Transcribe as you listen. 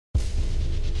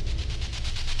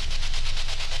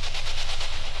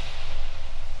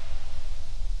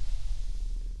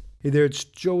Hey there, it's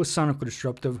Joe with Sonical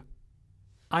Disruptive.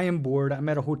 I am bored. I'm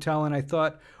at a hotel and I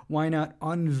thought, why not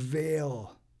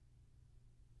unveil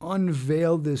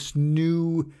this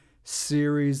new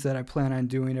series that I plan on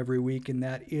doing every week, and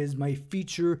that is my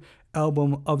feature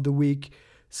album of the week.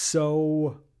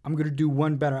 So I'm going to do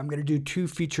one better. I'm going to do two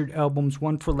featured albums,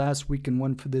 one for last week and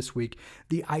one for this week.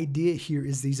 The idea here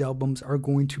is these albums are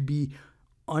going to be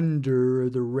under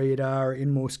the radar in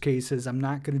most cases. I'm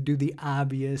not going to do the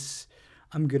obvious.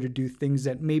 I'm going to do things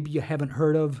that maybe you haven't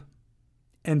heard of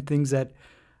and things that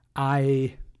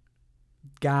I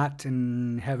got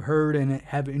and have heard and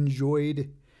have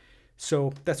enjoyed.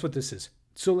 So that's what this is.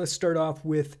 So let's start off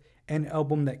with an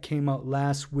album that came out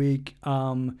last week.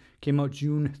 Came out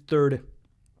June 3rd.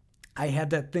 I had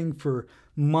that thing for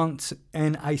months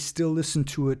and I still listen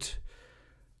to it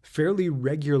fairly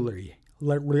regularly.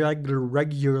 Regularly.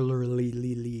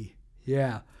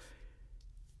 Yeah.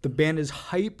 The band is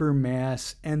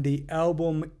Hypermass, and the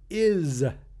album is...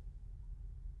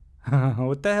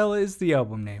 what the hell is the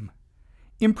album name?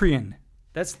 Imprian.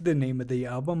 That's the name of the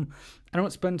album. I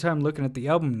don't spend time looking at the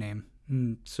album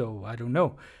name, so I don't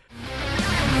know.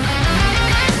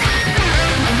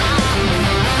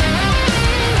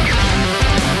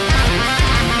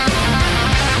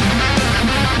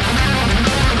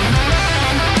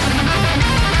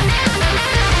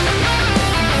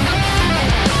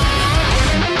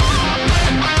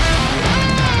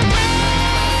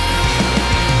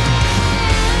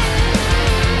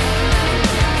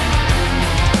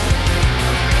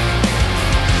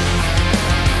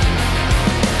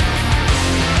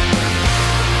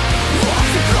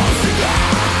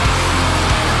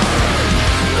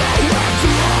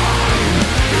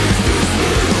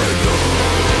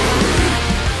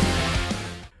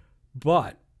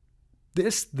 But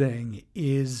this thing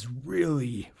is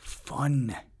really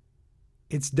fun.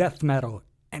 It's death metal,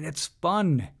 and it's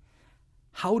fun.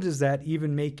 How does that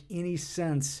even make any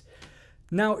sense?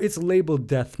 Now, it's labeled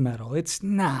death metal. It's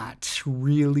not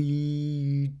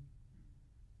really,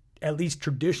 at least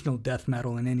traditional death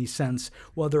metal in any sense.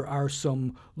 While there are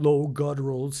some low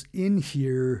gutturals in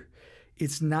here,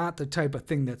 it's not the type of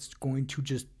thing that's going to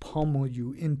just pummel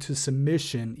you into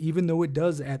submission, even though it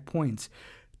does at points.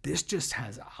 This just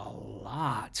has a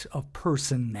lot of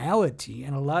personality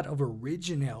and a lot of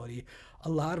originality, a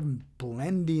lot of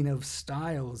blending of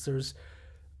styles. There's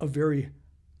a very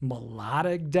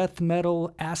melodic death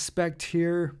metal aspect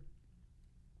here.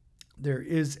 There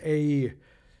is even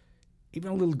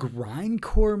a little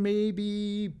grindcore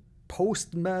maybe,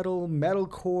 post-metal,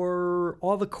 metalcore,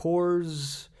 all the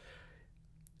cores.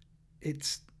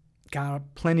 It's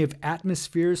got plenty of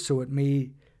atmosphere, so it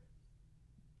may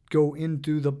go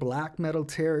into the black metal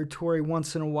territory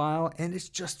once in a while, and it's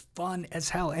just fun as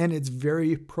hell, and it's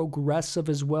very progressive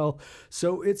as well.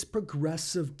 So it's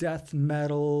progressive death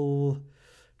metal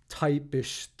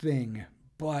type-ish thing,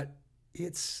 but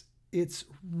it's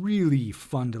really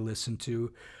fun to listen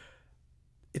to.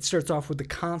 It starts off with The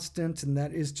Constant, and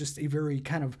that is just a very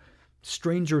kind of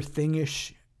Stranger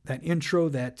Thing-ish, that intro,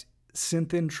 that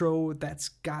synth intro, that's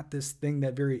got this thing,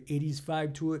 that very 80s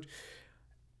vibe to it.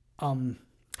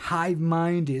 Hive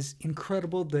Mind is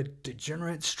incredible. The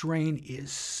Degenerate Strain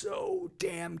is so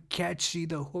damn catchy.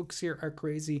 The hooks here are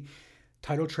crazy.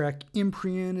 Title track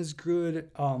Imprian is good.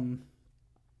 To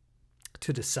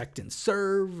Dissect and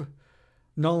Serve,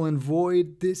 Null and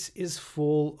Void. This is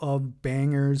full of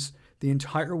bangers the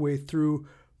entire way through,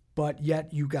 but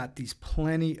yet you got these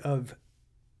plenty of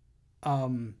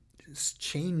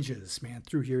changes, man,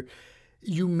 through here.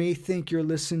 You may think you're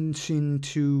listening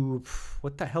to,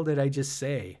 what the hell did I just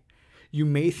say? You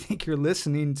may think you're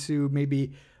listening to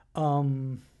maybe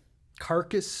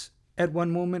Carcass at one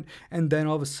moment, and then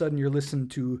all of a sudden you're listening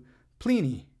to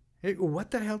Pliny. What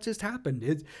the hell just happened?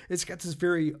 It's got this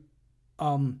very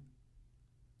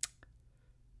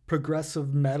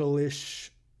progressive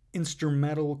metal-ish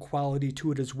instrumental quality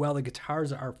to it as well. The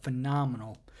guitars are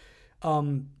phenomenal.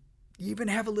 You even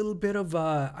have a little bit of,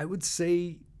 I would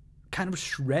say, kind of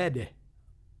shred,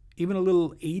 even a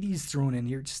little 80s thrown in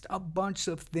here, just a bunch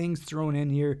of things thrown in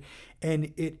here,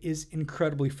 and it is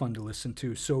incredibly fun to listen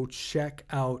to. So check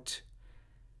out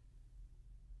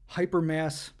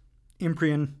Hypermass.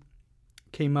 Imprian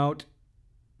came out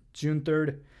June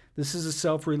 3rd. This is a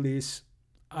self-release.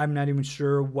 I'm not even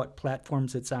sure what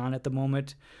platforms it's on at the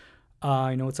moment.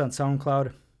 I know it's on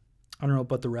SoundCloud. I don't know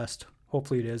about the rest.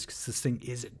 Hopefully it is, because this thing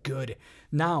is good.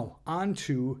 Now, on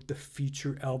to the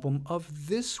feature album of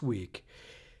this week.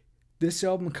 This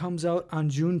album comes out on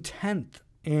June 10th.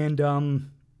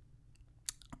 And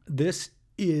this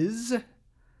is,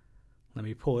 let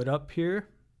me pull it up here,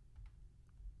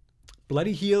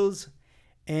 Bloody Heels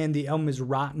and the album is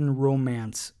Rotten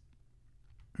Romance.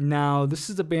 Now, this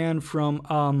is a band from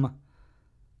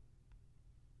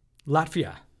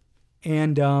Latvia,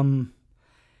 and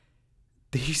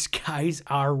these guys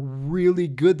are really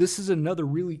good. This is another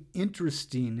really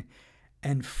interesting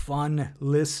and fun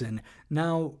listen.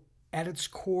 Now, at its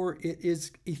core, it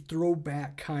is a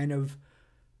throwback kind of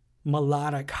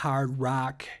melodic hard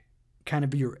rock, kind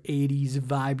of your 80s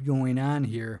vibe going on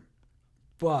here.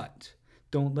 But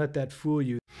don't let that fool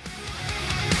you.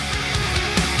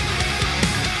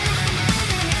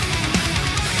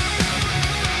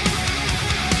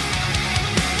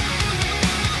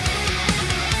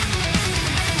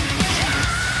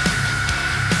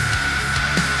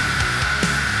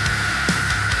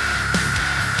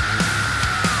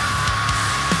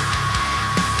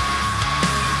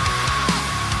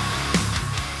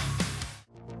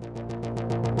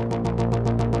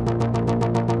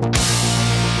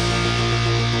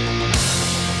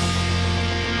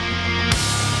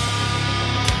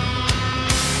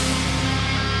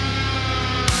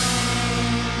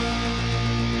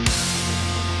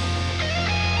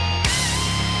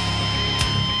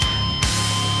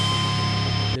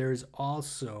 There's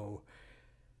also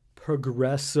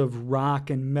progressive rock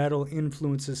and metal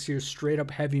influences here, straight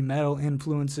up heavy metal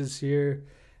influences here,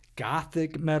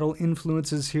 gothic metal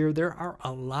influences here. There are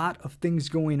a lot of things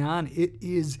going on. It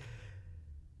is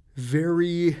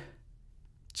very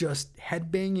just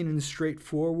headbanging and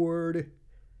straightforward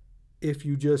if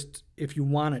you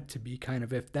want it to be, kind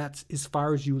of. If that's as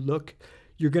far as you look,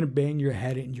 you're going to bang your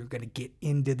head and you're going to get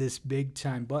into this big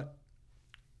time. But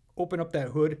open up that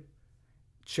hood,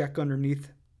 check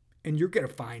underneath, and you're going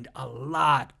to find a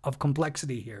lot of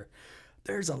complexity here.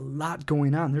 There's a lot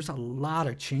going on. There's a lot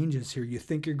of changes here. You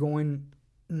think you're going,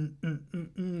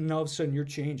 and all of a sudden you're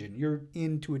changing. You're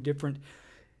into a different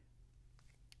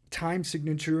time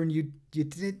signature, and you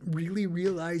didn't really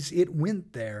realize it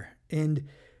went there. And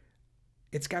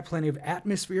it's got plenty of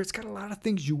atmosphere. It's got a lot of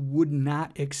things you would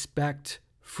not expect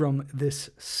from this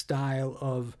style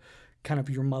of kind of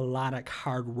your melodic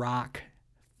hard rock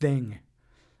thing.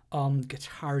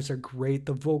 Guitars are great.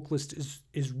 The vocalist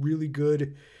is really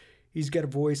good. He's got a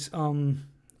voice.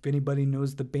 If anybody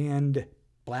knows the band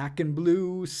Black and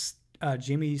Blue,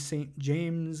 Jimmy St.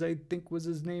 James, I think was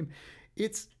his name.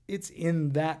 It's in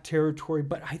that territory,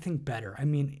 but I think better. I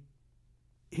mean,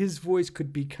 his voice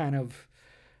could be kind of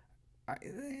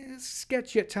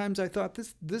sketchy at times. I thought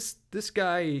this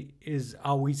guy is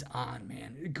always on,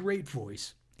 man. Great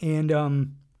voice.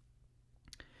 And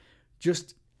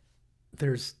just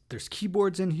there's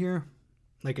keyboards in here.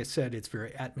 Like I said, it's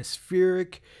very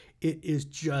atmospheric. It is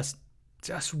just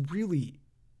really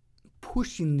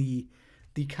pushing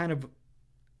the kind of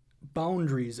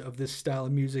boundaries of this style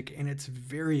of music, and it's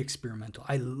very experimental.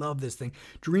 I love this thing.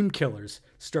 Dream Killers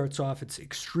starts off, it's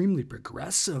extremely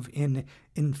progressive in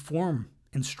form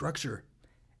and structure,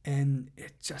 and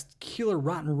it's just killer.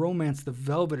 Rotten Romance, The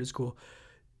Velvet is cool.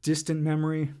 Distant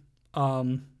Memory,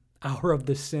 Hour of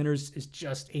the Sinners is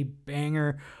just a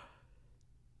banger.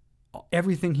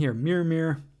 Everything here, Mirror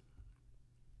Mirror,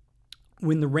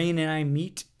 When the Rain and I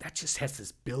Meet, that just has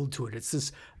this build to it. It's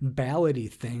this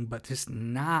ballady thing, but just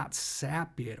not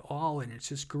sappy at all, and it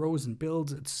just grows and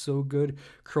builds. It's so good.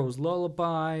 Crow's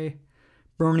Lullaby,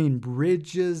 Burning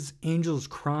Bridges, Angels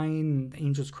Crying.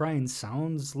 Angels Crying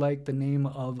sounds like the name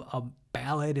of a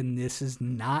ballad, and this is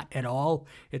not at all.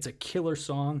 It's a killer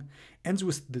song. Ends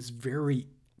with this very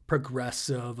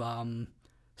progressive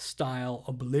style,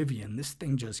 Oblivion. This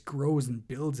thing just grows and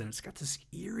builds, and it's got this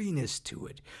eeriness to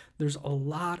it. There's a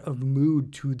lot of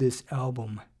mood to this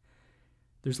album.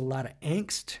 There's a lot of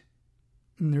angst,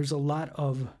 and there's a lot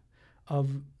of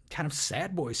kind of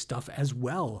sad boy stuff as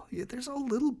well. There's a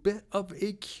little bit of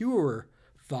a Cure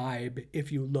vibe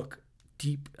if you look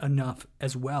deep enough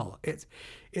as well.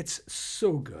 It's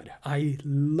so good. I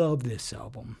love this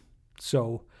album.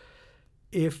 So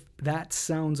if that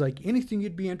sounds like anything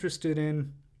you'd be interested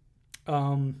in,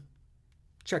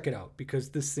 check it out, because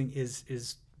this thing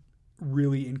is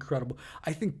really incredible.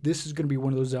 I think this is going to be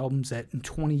one of those albums that in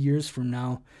 20 years from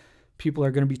now, people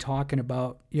are going to be talking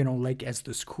about, like as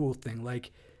this cool thing.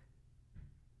 Like,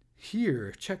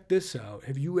 here, check this out.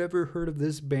 Have you ever heard of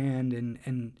this band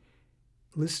and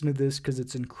listen to this because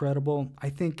it's incredible? I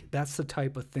think that's the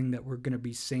type of thing that we're going to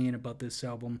be saying about this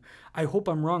album. I hope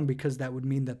I'm wrong, because that would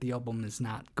mean that the album is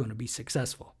not going to be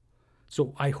successful.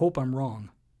 So I hope I'm wrong.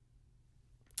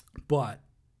 But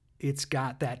it's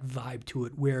got that vibe to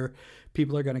it where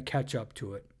people are going to catch up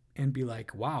to it and be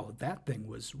like, wow, that thing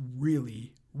was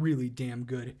really, really damn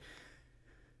good.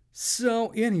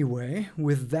 So anyway,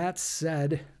 with that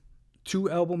said, two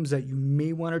albums that you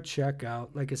may want to check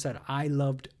out. Like I said, I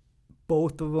loved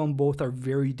both of them. Both are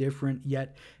very different,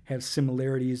 yet have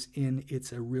similarities in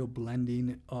it's a real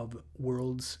blending of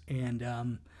worlds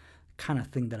and kind of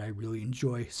thing that I really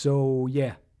enjoy. So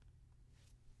yeah,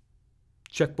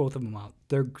 check both of them out.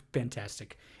 They're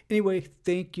fantastic. Anyway,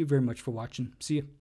 thank you very much for watching. See you.